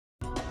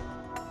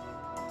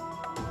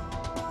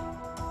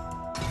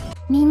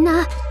みん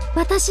な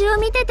私を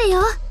見てて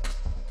よ。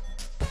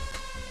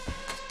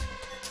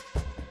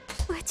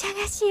お茶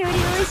菓子より美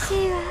味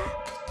しいわ。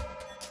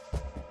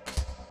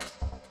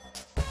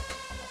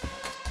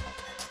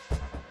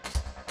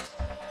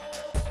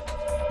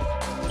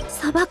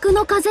砂漠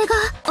の風が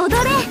踊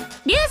れ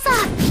リュウサ。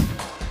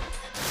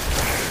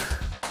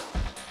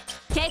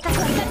計画は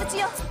形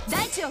よ。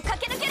大地を駆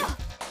け抜けろ。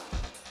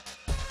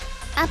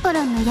アポ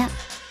ロンの矢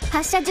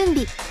発射準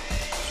備。い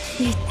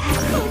た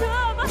この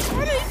甘っ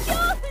たるい恐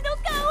怖の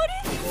香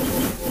り。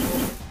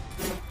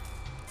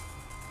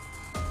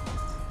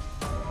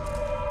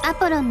ア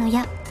ポロンの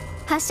矢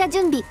発射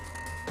準備。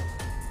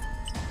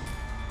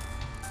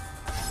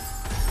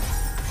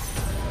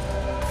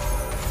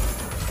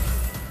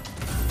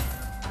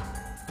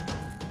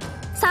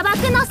砂漠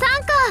の惨禍。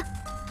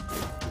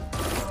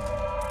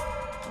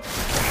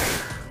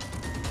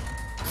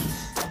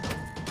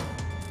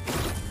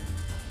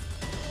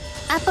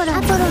アポロ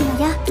ンの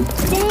矢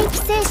全域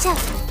制射。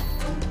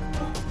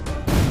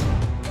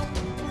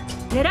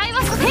狙い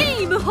は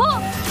変異無法。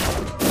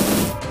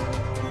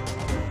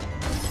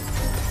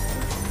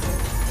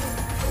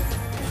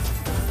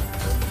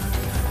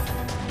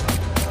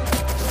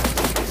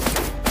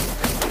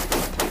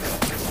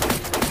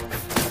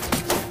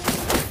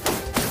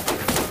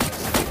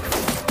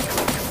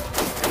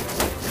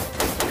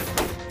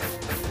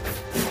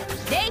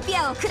レイピ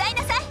アを食らい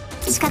なさ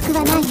い。死角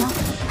はないよ。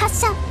発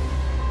射。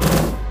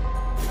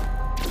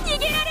逃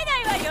げられな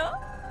いわよ。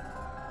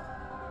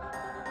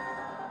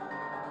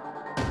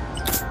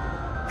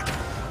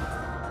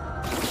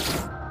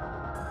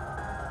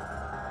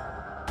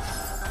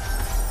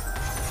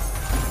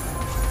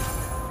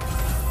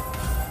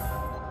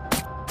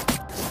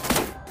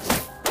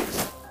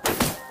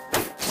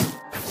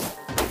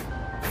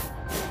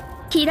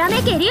きら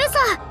めけリュウ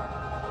サ。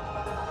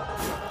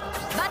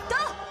バット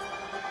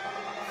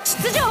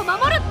秩序を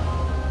守る。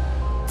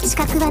死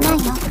角はな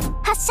いよ。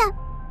発射。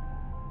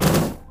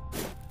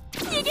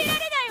逃げられ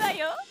ないわ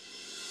よ。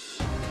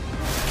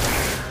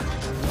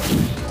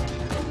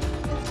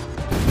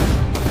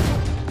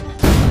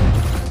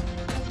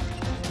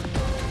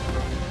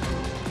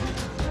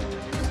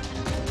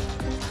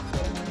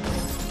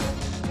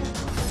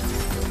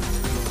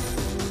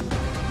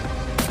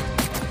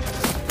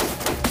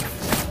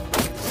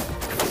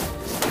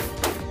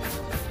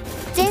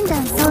全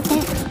弾装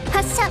填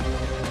発射。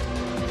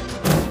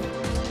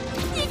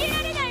逃げ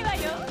られないわよ。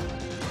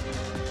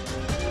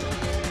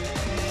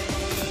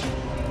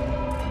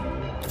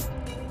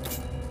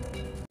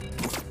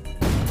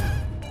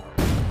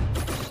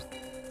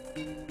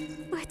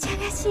お茶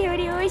菓子よ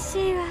り美味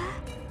しいわ。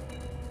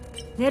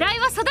狙い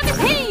は定め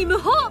変異無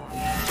法。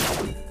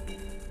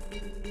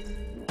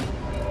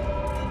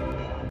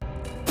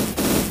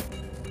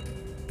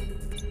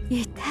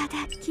いた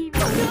だきま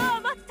す。この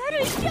甘ったる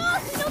い恐怖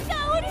の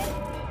香り。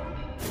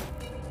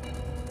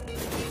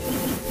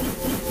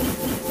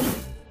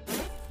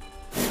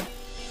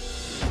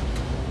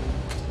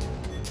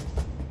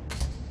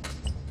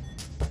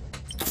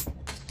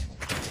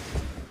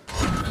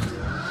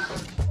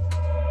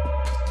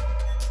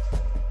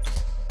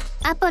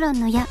アポロン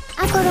の矢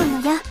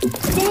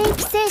全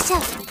域制射。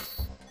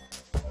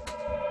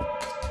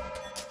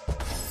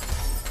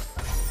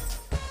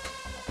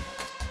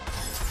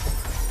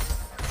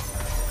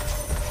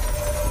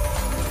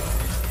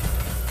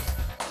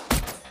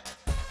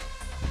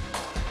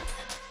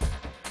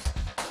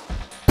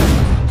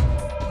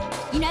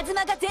稲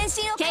妻が全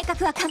身を。計画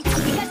は完璧。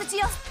イカズチ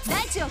よ。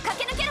大地を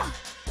駆け抜けろ。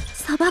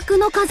砂漠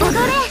の風踊れ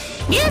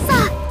リュウ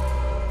サ。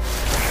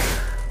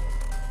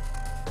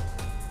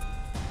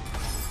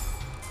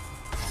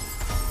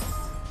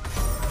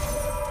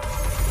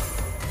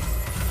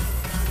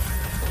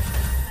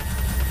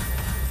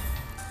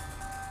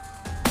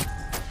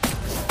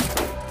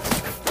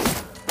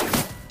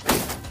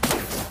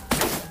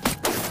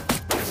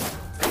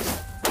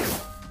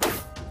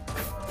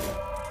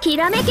き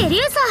らめけリュ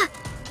ウサ。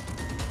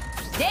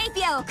レイ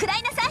ピアを食ら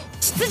いなさい。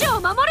秩序を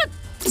守る。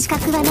死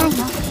角はない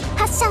よ。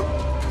発射。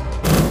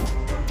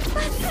罰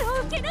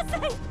を受けなさい。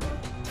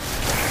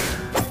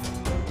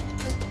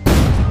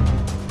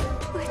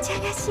お茶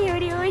菓子よ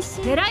り美味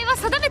しい。狙いは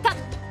定めた。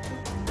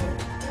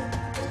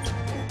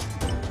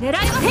狙い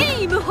は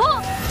変異無法。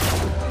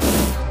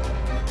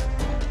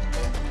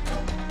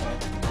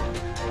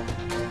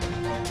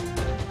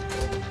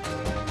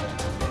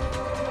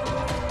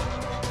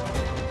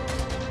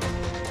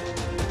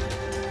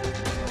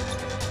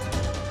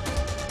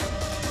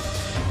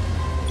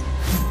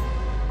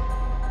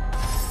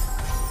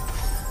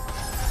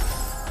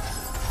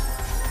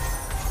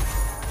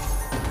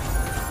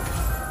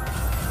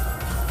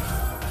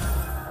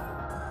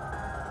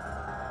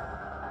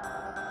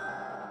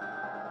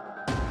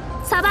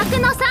砂漠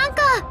の惨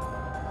禍。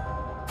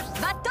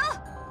バット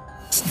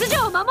秩序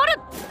を守る。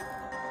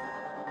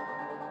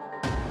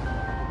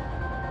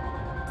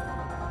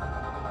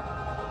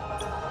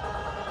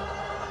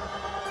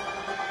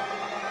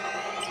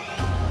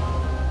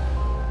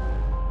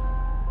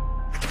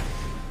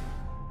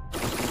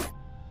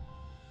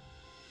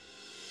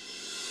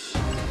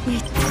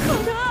こ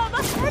の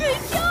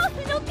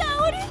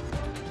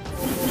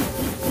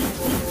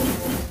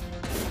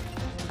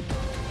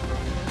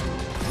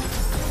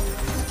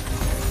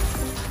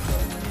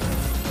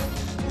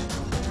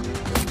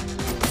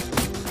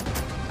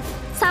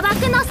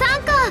漠の傘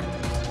下。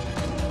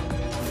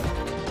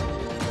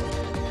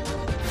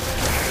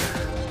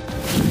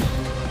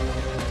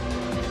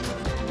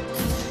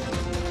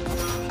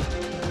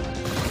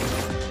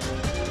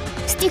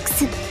スティク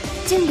ス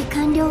準備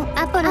完了。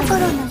アポロン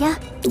の矢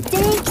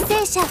全域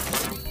制射。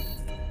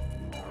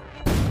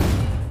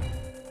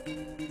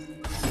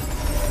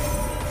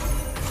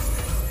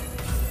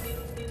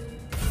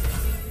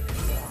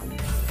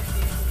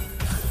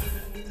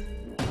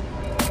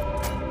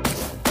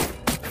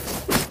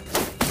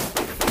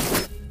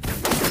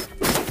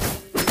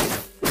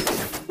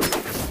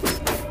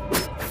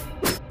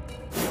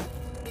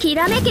き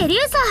らめけ流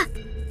さ。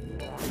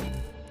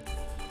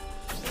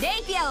レ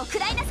イピアを食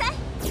らいなさい。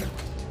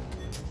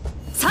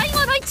最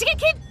後の一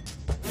撃。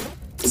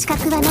死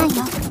角はない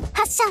よ。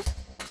発射。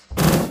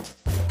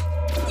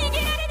逃げら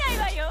れない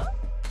わよ。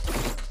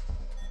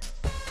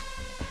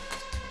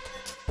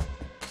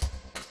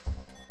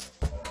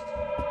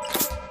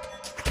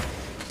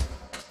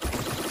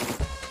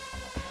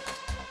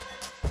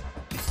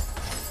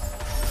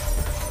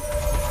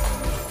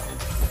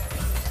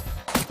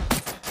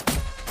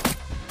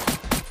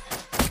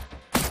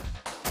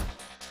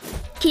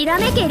きら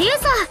めけ流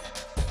さ。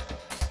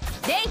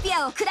レイピ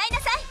アを食らいな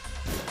さ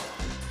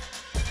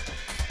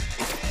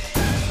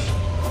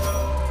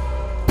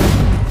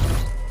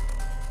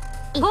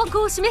い。方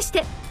向を示し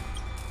て。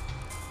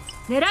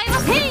狙いは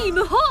戦意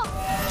無法。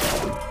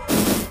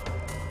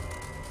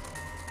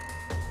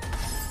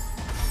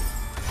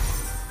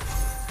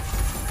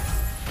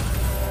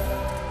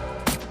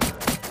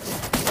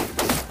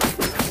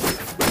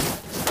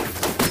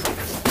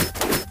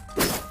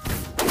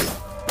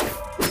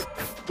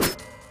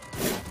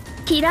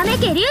きらめ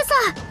け流さ。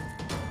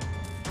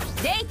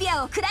レイピ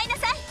アを食らいな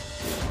さい。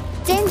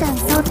全弾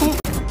装填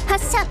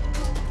発射。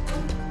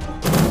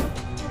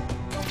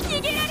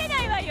逃げられ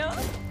ないわよ。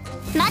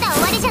まだ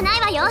終わりじゃない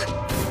わよ。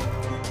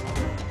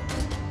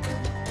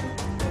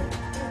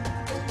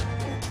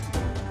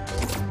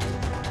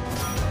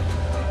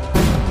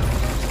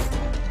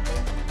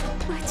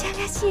お茶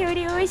菓子よ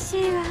り美味し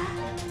いわ。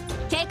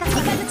計画イ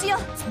カズチよ、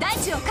大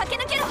地を駆け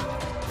抜けろ。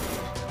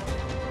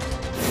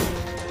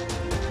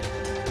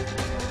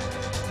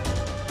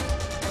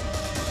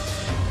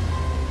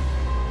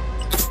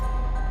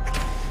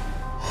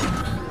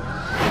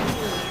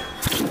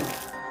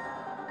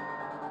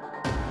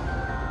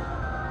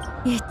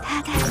いただ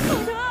く。こ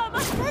の甘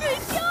ったるい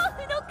恐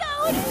怖の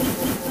香り。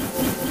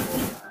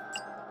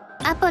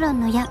アポロン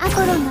の矢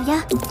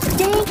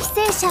全域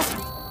制射。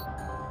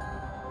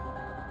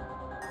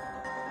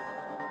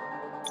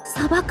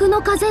砂漠の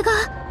風が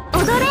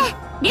踊れ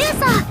流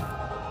さ。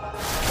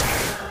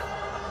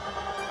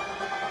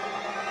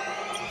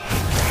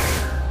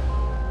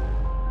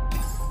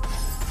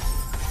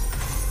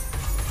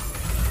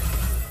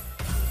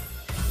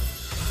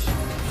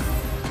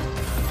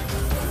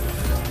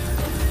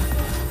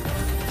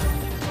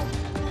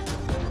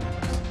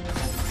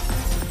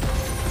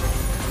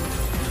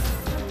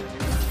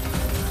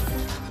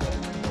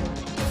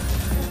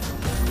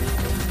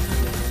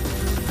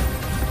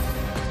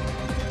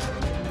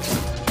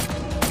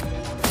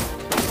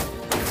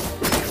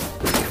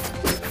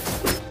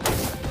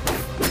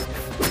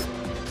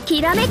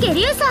きらめけ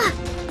流さ。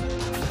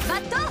バ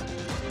ット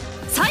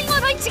最後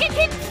の一撃。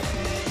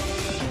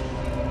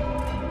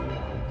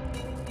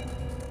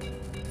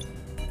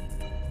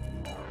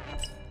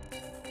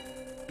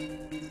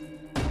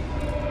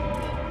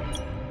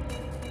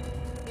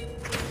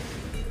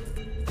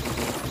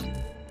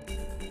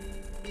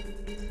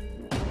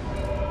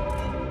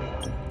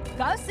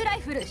ガウスラ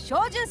イフル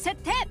照準設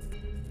定。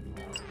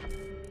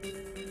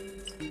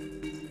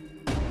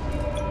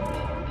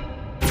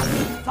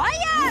ファイ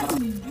ヤ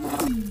ー。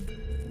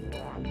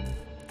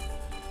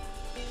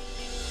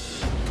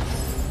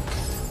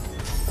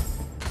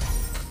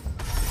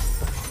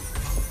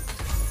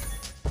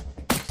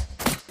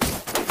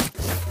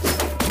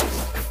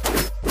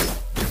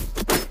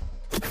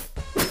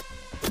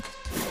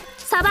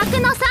砂漠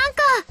の傘下。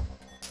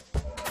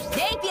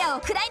レイピアを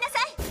食らいなさ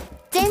い。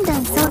全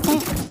弾装填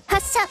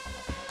発射。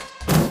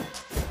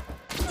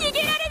逃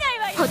げられない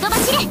わよ。ほとば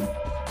しれ。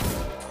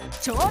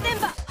超電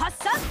波発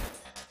射。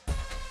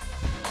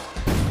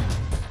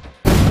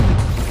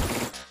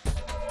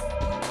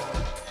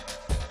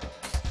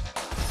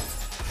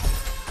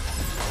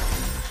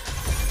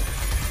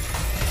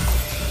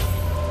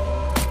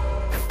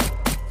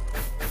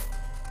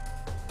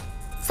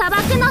砂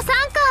漠の傘下。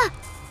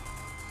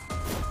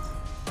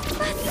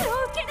罰を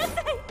受けな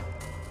さい。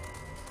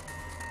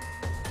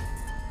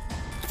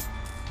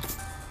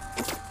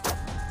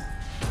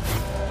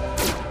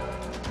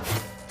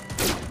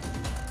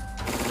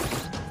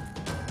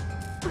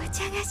お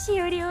茶菓子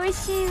より美味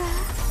しいわ。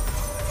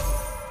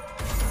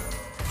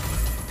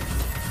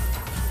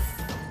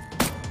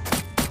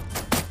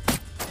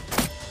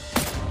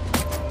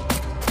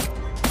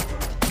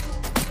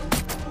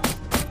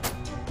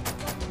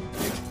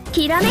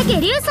きらめけ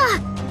流さ。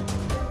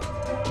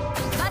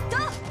バット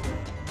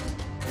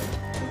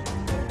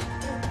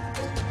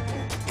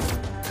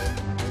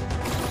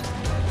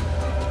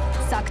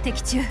索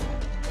敵中。こ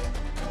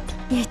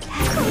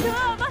の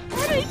甘っ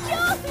たるい恐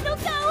怖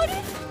の香り。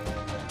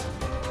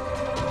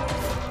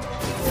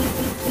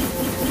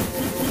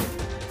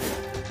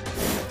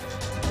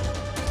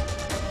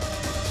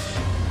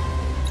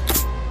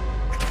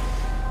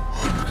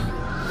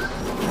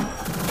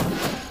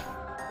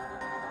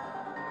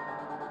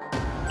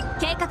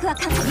計画は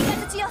完璧。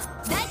雷よ、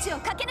大地を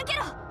駆け抜け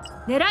ろ。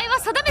狙いは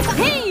定めた。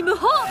変異無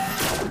法。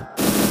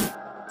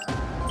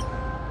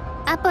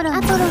アポロン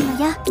の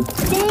矢、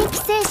全域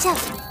戦車。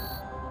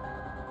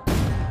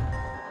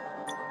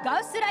ガ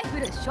ウスライフ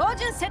ル照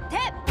準設定。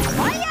フ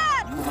ァイヤ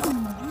ー。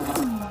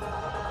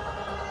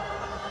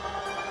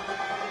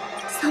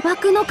砂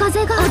漠の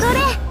風が踊れ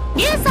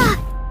リュウサ。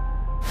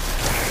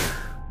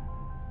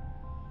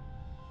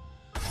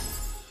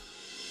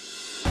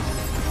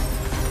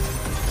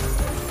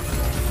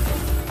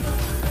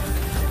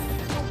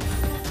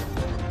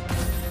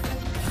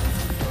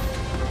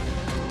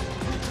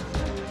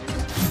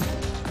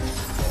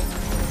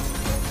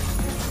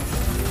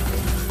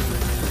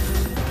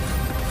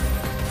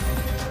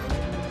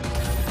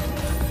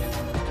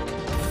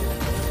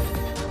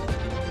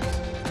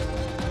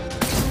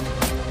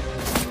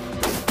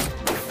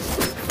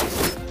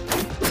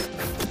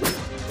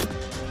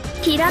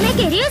きらめ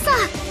けリュウサ。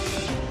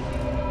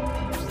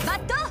バ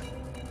ッド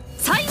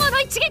最後の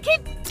一撃。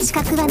資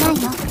格はな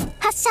いよ。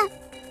発射。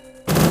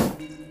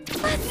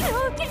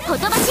ほ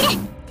とばしれ。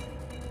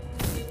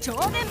超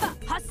電波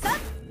発散。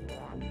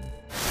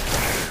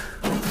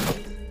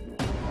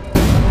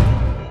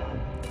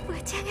お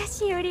茶菓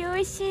子より美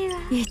味しいわ。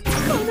こ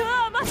の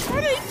甘った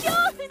るい恐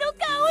怖の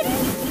香り。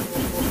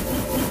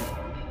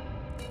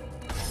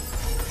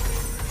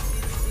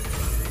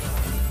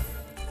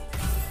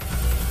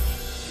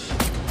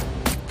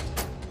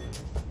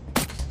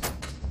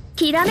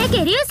きらめ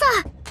けリュウサ。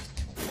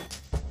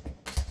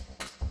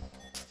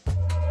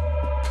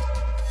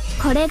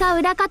これが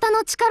裏方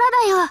の力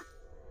だよ。